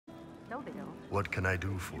What can I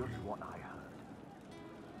do for you?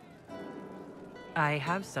 I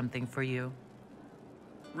have something for you.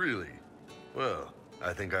 Really? Well,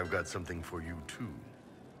 I think I've got something for you too.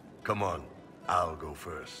 Come on, I'll go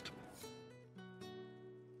first.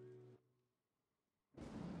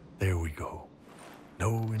 There we go.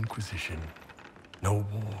 No Inquisition, no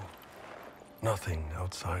war, nothing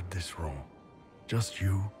outside this room. Just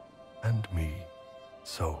you and me.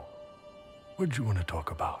 So, what'd you want to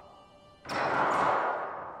talk about?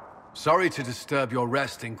 Sorry to disturb your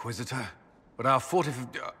rest, Inquisitor, but our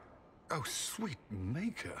oh, sweet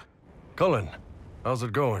maker. Cullen, how's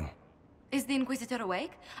it going? Is the Inquisitor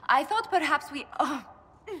awake? I thought perhaps we... Oh.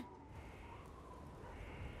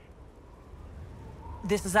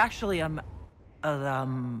 This is actually, I'm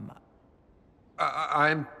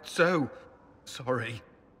so sorry.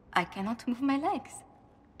 I cannot move my legs.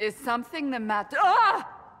 Is something the matter? Ah!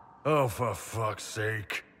 Oh, for fuck's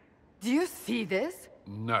sake. Do you see this?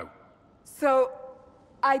 No. So,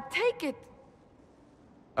 I take it...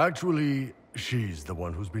 Actually, she's the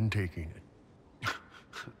one who's been taking it.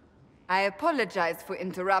 I apologize for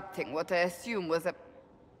interrupting what I assume was a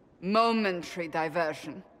momentary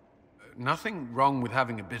diversion. Nothing wrong with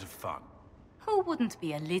having a bit of fun. Who wouldn't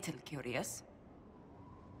be a little curious?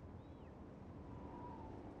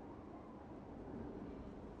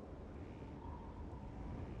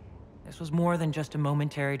 This was more than just a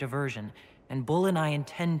momentary diversion, and Bull and I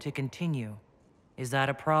intend to continue. Is that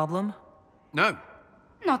a problem? No.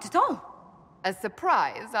 Not at all. A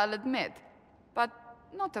surprise, I'll admit, but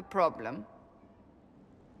not a problem.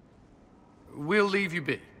 We'll leave you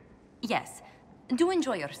be. Yes. Do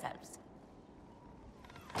enjoy yourselves.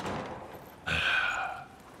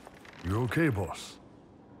 You okay, boss?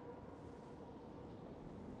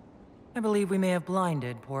 I believe we may have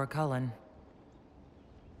blinded poor Cullen.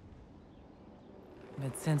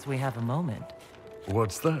 But since we have a moment...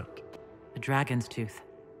 What's that? The dragon's tooth.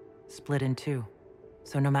 Split in two.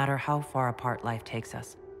 So no matter how far apart life takes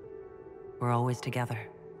us, we're always together.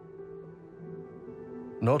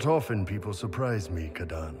 Not often people surprise me,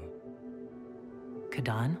 Kadan.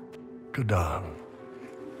 Kadan? Kadan.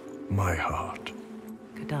 My heart.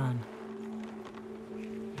 Kadan.